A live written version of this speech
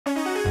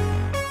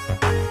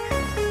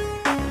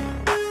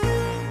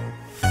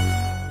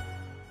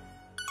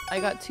I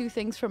got 2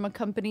 things from a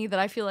company that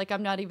I feel like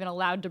I'm not even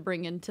allowed to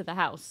bring into the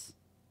house.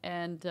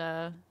 And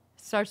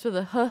starts with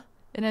a huh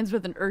and ends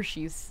with an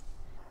Hershey's.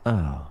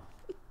 Oh.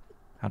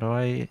 How do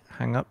I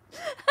hang up?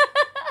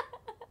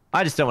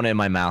 I just don't want it in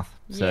my mouth.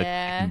 So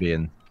Yeah. it can be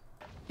in.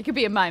 It could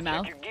be in my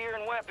mouth.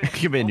 It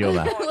can be in your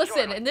mouth.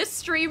 Listen, in this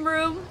stream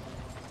room,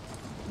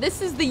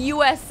 this is the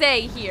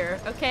USA here,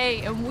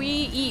 okay? And we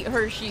eat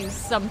Hershey's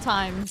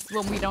sometimes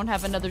when we don't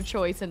have another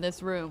choice in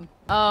this room.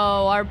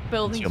 Oh, our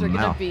buildings are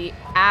gonna be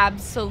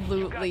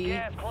absolutely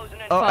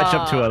Oh, I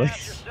jumped too early.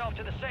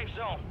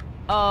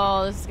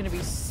 Oh, this is gonna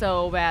be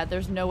so bad.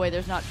 There's no way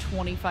there's not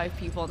 25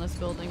 people in this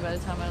building by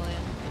the time I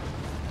land.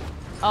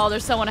 Oh,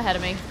 there's someone ahead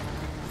of me.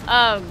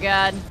 Oh,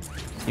 God.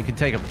 You can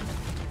take them.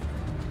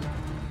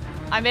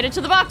 I made it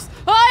to the box.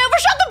 Oh, I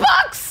overshot the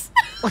box!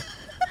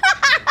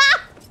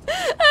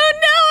 Oh,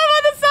 no, I'm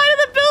on the side of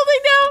the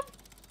building now.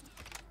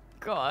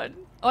 God.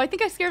 Oh, I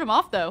think I scared him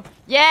off, though.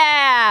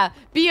 Yeah!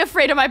 Be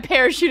afraid of my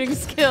parachuting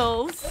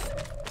skills.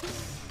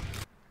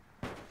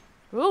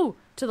 Ooh,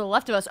 to the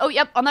left of us. Oh,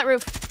 yep, on that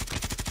roof.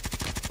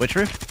 Which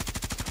roof?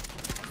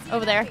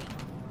 Over there.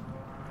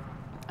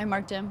 I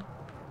marked him.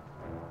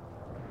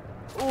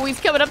 Oh, he's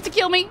coming up to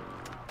kill me.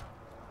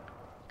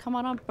 Come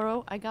on up,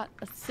 bro. I got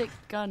a sick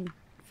gun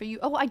for you.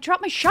 Oh, I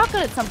dropped my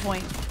shotgun at some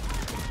point.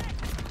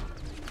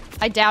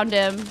 I downed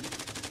him.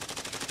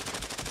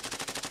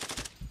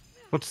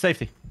 What's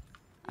safety?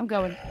 I'm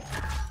going.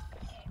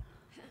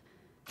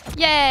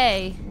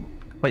 Yay!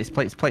 Plates,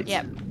 plates, plates.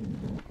 Yep.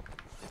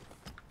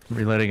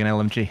 Reloading an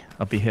LMG.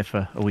 I'll be here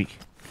for a week.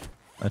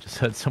 I just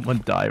heard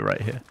someone die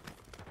right here.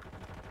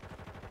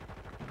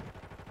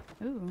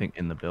 Ooh. I think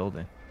in the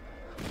building.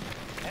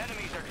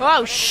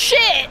 Oh,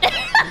 shit!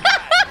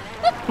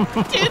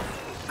 Dude's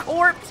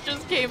corpse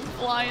just came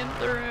flying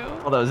through.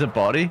 Oh, that was a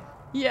body?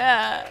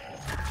 Yeah.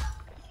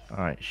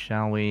 Alright,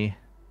 shall we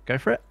go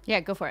for it?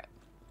 Yeah, go for it.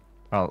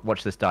 Oh,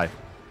 watch this dive.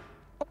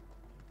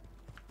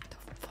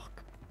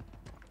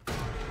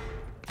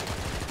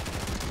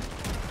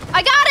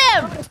 I got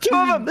him! There's 2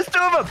 of them! There's 2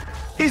 of them!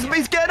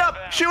 He's getting up!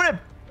 Shoot him!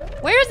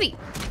 Where is he?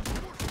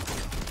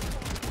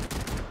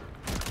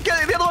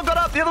 Get it! The other one got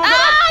up! The other one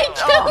got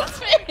up!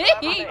 He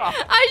killed me!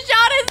 I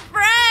shot his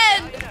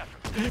friend!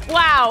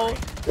 Wow.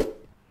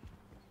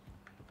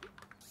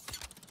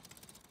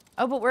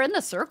 Oh, but we're in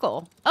the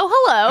circle. Oh,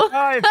 hello.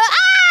 Hi.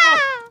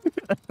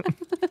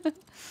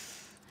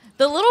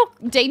 The little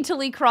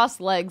daintily crossed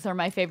legs are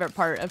my favorite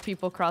part of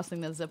people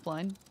crossing the zip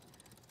line.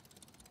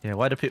 Yeah,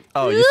 why do people...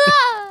 Oh, you...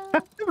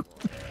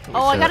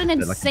 Oh, I got an like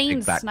a insane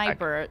big backpack.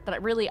 sniper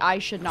that I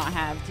should not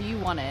have. Do you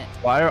want it?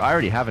 Well, I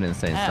already have an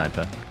insane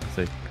sniper,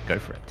 so go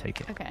for it. Take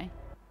it. Okay.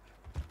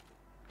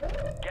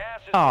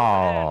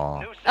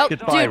 Oh,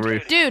 goodbye, dude,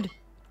 Ruth. dude.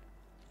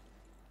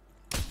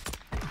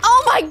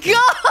 Oh my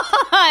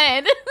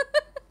god!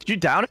 Did you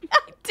down him? I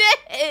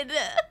did.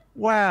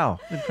 Wow,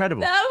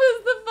 incredible. That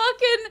was the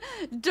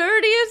fucking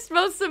dirtiest,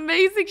 most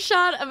amazing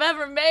shot I've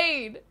ever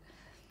made.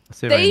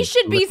 They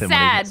should be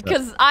sad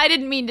because I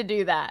didn't mean to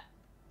do that.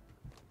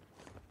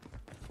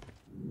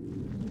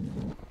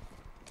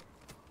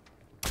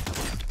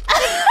 This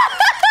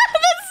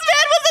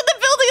man was in the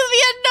building and we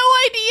had no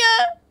idea.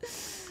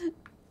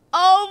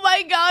 Oh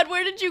my god,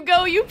 where did you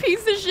go, you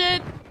piece of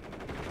shit?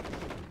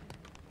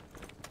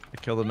 I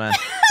killed the man. I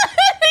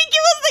think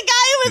it was the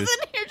guy who was in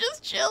here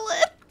just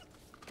chilling.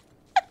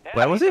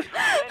 Where was he?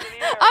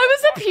 I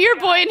was up here,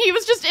 boy, and he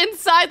was just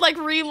inside, like,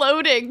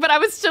 reloading, but I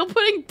was still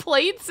putting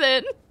plates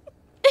in.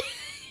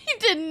 He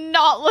did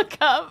not look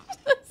up.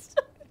 That's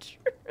so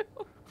true.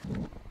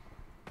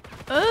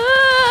 Turn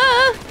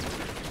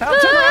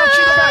around,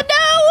 shoot the guy.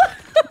 No!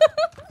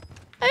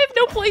 I have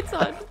no plates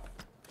on.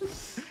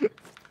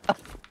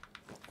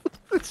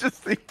 It's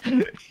just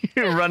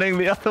you running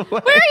the other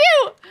way. Where are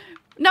you?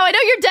 No, I know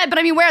you're dead, but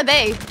I mean, where are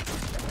they?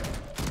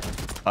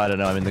 I don't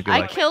know, I'm in the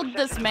gulag. I killed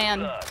this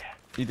man.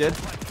 You did?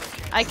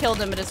 I killed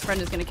him, but his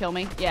friend is gonna kill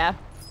me. Yeah.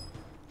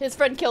 His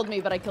friend killed me,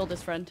 but I killed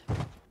his friend.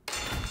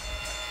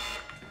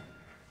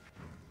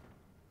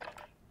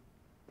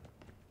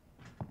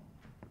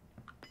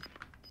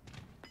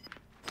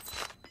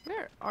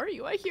 Where are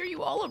you? I hear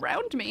you all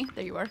around me.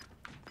 There you are.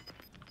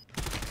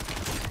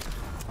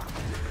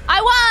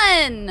 I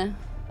won!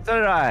 So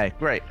did I.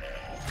 Great.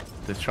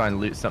 To try and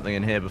loot something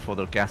in here before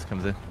the gas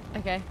comes in.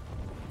 Okay.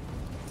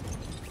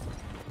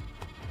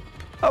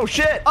 Oh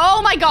shit!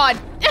 Oh my god!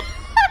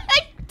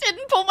 I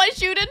didn't pull my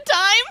chute in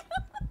time!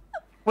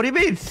 What do you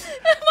mean?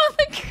 I'm on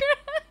the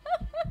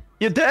ground.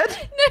 You're dead?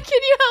 Nick,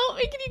 can you help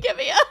me? Can you get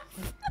me up?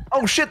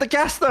 Oh shit, the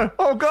gas though!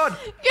 Oh god!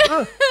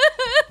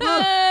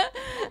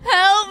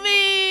 Help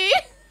me!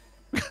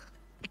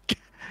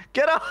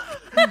 Get up!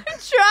 I'm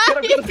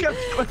trying! Get up.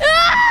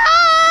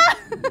 Ah!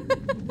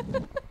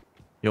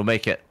 You'll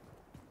make it.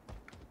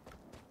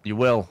 You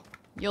will.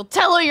 You'll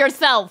tell her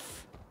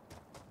yourself!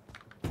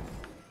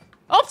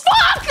 Oh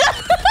fuck!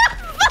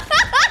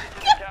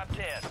 Top 10.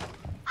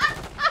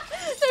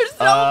 There's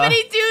so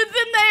many dudes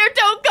in there!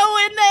 Don't go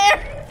in there!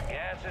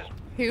 Gas is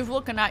He was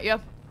looking at you.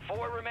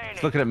 4 remaining.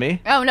 He's looking at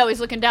me. Oh no, he's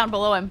looking down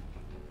below him.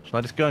 Shall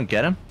I just go and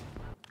get him?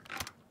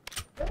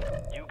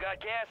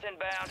 Gas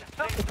inbound.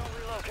 Safe zone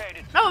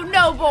relocated. Oh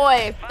no,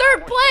 boy!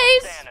 Third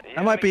place.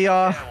 That might be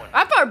our...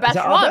 That's our best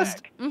that our one.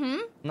 best? Mm-hmm.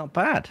 Not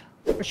bad.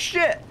 Oh,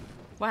 shit!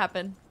 What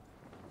happened?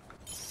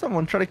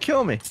 Someone tried to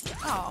kill me.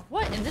 Oh,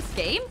 what in this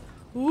game?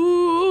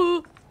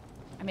 Ooh!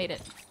 I made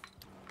it.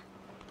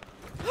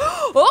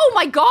 Oh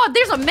my God!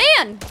 There's a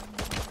man!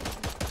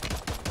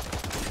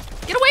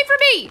 Get away from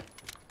me!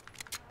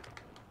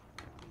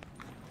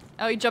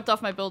 Oh, he jumped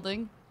off my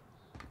building.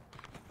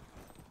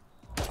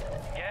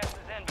 Gas is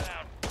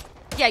inbound.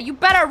 Yeah, you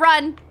better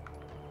run.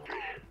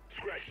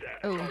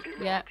 Oh,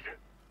 yeah.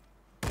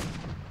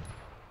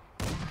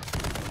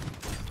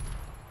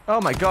 Oh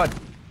my god.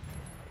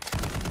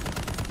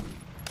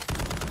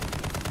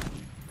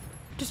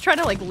 Just trying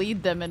to like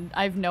lead them, and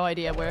I have no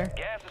idea where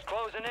Gas is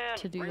closing in.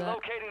 to do that.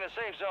 Relocating the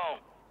safe zone.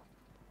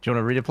 Do you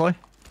want to redeploy?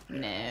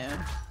 No.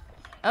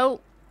 Oh,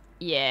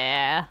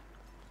 yeah.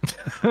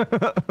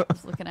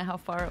 Just looking at how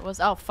far it was.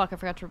 Oh fuck! I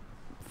forgot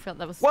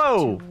that was.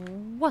 Whoa!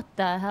 What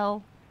the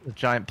hell? A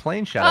giant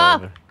plane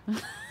shadow over. You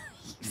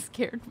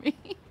scared me.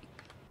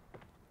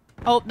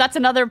 Oh, that's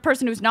another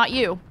person who's not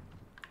you.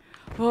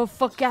 Oh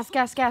fuck! Gas!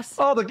 Gas! Gas!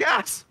 Oh, the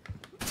gas!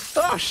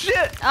 Oh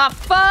shit! Ah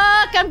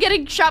fuck! I'm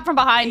getting shot from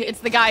behind. It's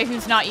the guy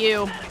who's not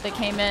you that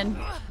came in.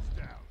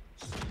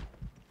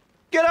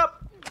 Get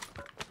up!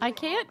 I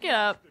can't get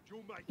up.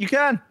 You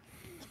can!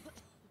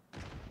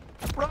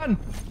 Run!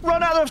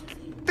 Run out of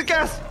the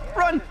gas!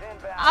 Run!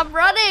 I'm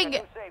running.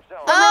 Safe zone.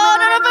 Oh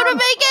no! I'm gonna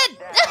make it.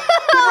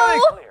 Keep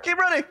running! Keep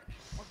running!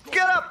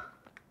 Get up!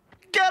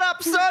 Get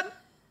up, son!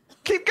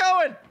 Keep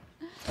going!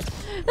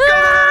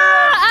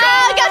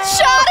 I got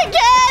shot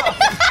again!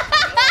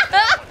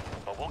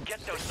 But we'll get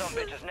those some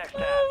bitches next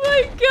time. Oh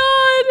my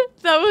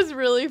god! That was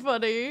really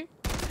funny.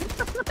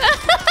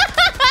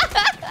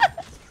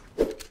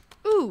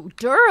 Ooh,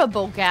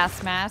 durable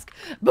gas mask.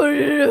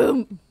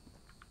 Boom!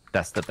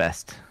 That's the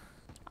best.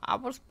 I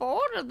was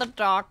born in the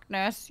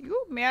darkness.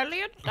 You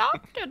merely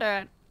adopted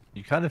it.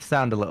 You kind of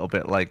sound a little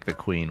bit like the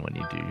Queen when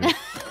you do your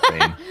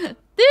thing.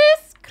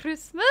 This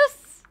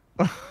Christmas.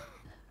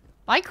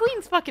 My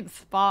queen's fucking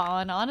spot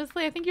on.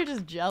 Honestly, I think you're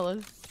just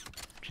jealous.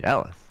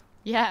 Jealous.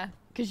 Yeah,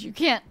 because you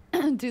can't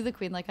do the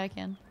queen like I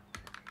can.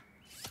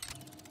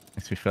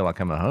 Makes me feel like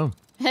I'm at home.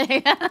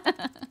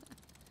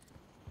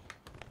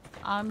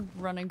 I'm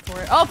running for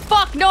it. Oh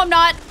fuck! No, I'm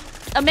not.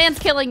 A man's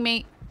killing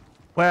me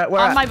Where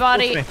on at? my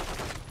body. Push me.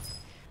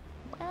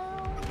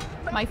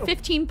 My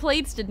 15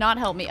 plates did not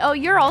help me. Oh,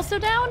 you're also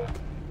down?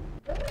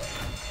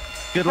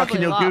 Good luck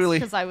in your ghoulie.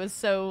 Because I was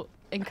so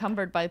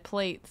encumbered by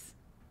plates.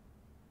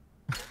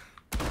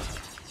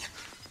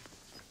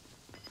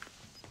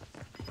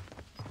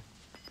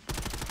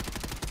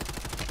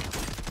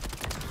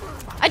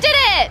 I did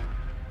it!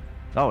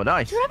 Oh,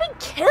 nice. Dude, I've been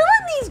killing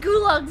these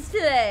gulags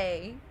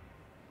today.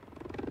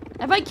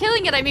 And by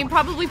killing it, I mean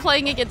probably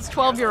playing against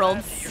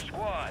 12-year-olds. Your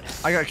squad.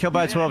 I got killed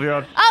by a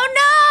 12-year-old.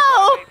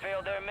 Oh They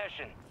failed their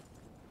mission.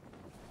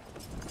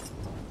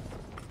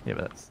 Yeah,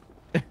 but that's...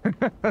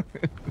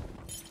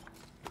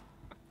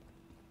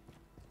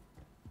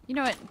 You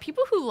know what?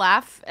 People who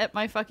laugh at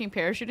my fucking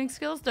parachuting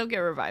skills don't get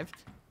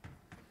revived.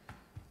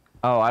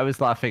 Oh, I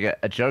was laughing at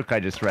a joke I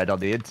just read on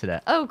the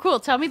internet. Oh, cool.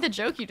 Tell me the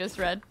joke you just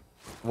read.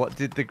 What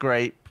did the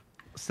grape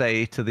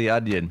say to the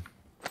onion?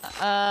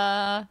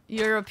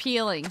 You're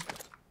appealing.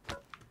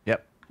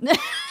 Yep.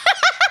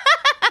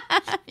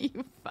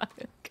 You fuck.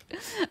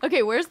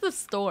 Okay, where's the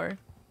store?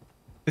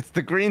 It's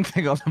the green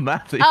thing on the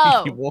map that Oh.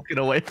 you keep walking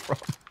away from.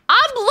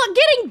 I'm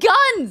getting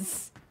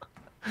guns!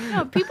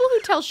 No, people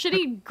who tell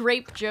shitty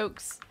grape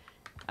jokes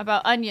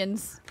about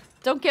onions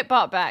don't get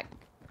bought back.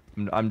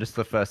 I'm just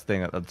the first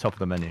thing at the top of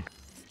the menu.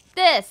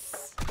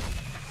 This.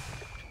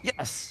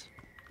 Yes!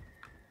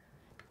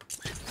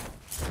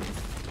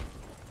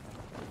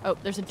 Oh,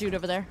 there's a dude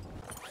over there.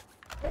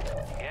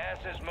 Gas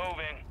is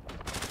moving.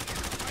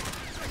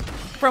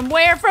 From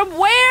where? From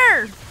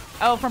where?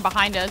 Oh, from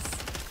behind us.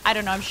 I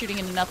don't know. I'm shooting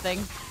into nothing.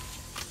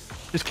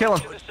 Just kill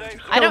him. To the safe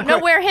zone. I don't know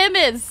quick. where him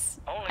is.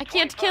 Only I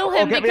can't 25. kill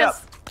him get me because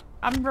up.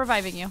 I'm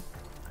reviving you.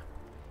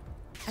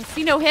 I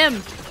see no him.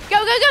 Go,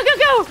 go, go, go,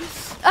 go!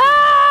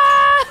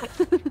 Ah!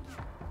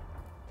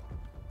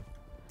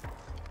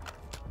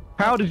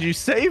 How did you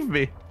save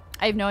me?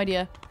 I have no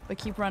idea, but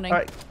keep running. All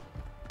right.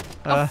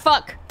 Oh,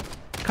 fuck.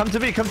 Come to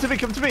me, come to me,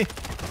 come to me.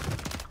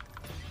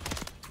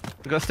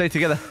 We gotta stay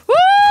together. Woo!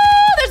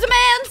 There's a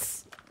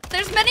man's!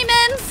 There's many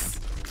men's!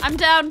 I'm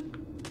down.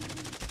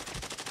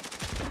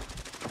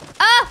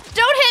 Ah!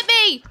 Don't hit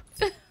me!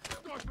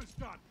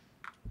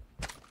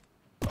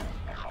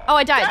 Oh,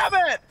 I died. Damn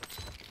it!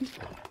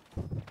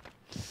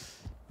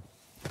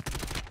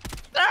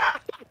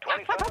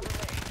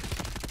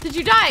 25. Did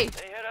you die?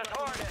 They hit us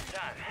hard this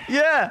time.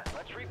 Yeah!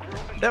 Let's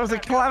regroup and That was a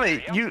get back on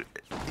calamity. the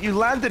You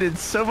landed in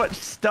so much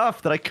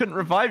stuff that I couldn't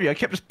revive you. I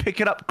kept just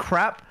picking up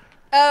crap.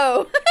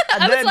 Oh.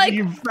 And I was then like,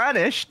 you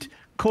vanished,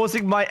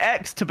 causing my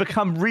X to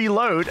become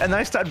reload, and then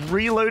I started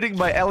reloading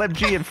my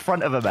LMG in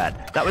front of a man.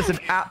 That was an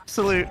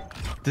absolute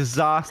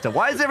disaster.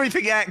 Why is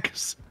everything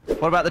X?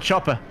 What about the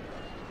chopper?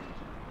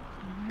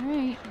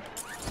 alright.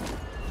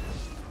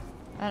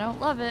 I don't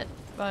love it.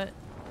 but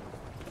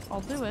I'll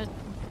do it.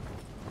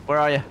 Where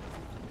are you?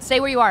 Stay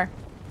where you are.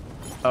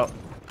 Oh.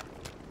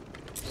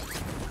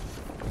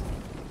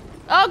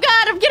 Oh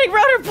god, I'm getting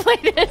rotor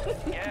bladed.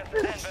 Gas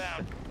is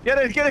inbound.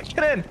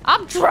 Get in!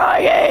 I'm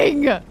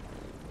trying!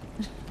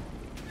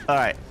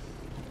 Alright.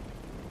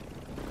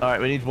 Alright,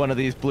 we need one of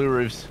these blue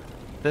roofs.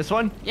 This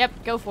one?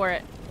 Yep, go for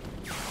it.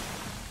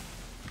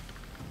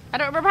 I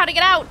don't remember how to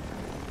get out.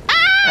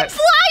 Ah, I'm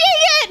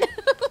flying it!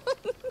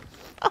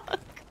 Fuck.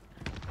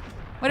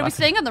 What, are we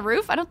staying on the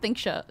roof? I don't think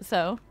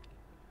so.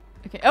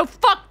 Okay. Oh,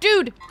 fuck,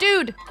 dude!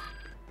 Dude!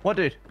 What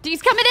dude?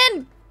 He's coming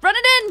in! Run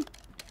it in!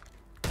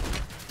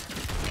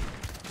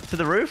 To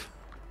the roof?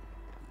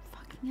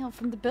 Fucking hell,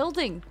 from the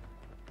building.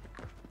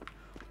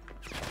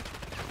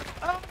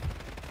 Oh,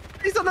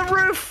 he's on the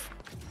roof!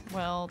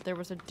 Well, there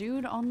was a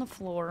dude on the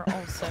floor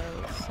also,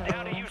 so...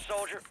 Down to you,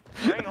 soldier.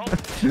 Bring home.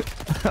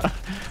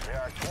 There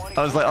are 20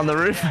 I was like, on the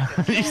roof?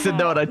 You said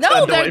no and I No,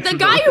 turned away the from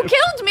guy who roof.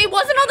 killed me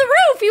wasn't on the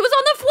roof! He was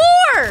on the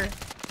floor!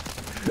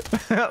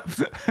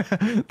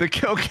 The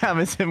kill cam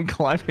is him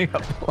climbing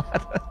up the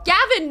ladder.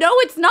 Gavin, no,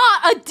 it's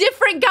not! A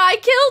different guy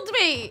killed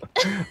me!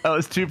 That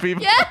was two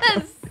people?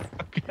 Yes!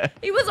 Okay.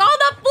 He was on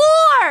the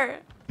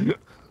floor!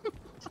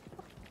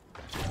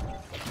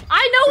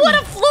 I know what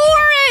a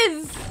floor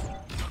is!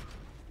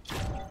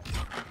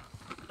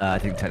 I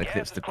think technically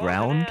Gas it's is the closing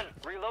ground. in.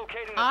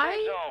 Relocating the safe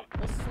I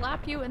zone. will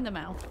slap you in the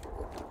mouth.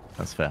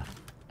 That's fair.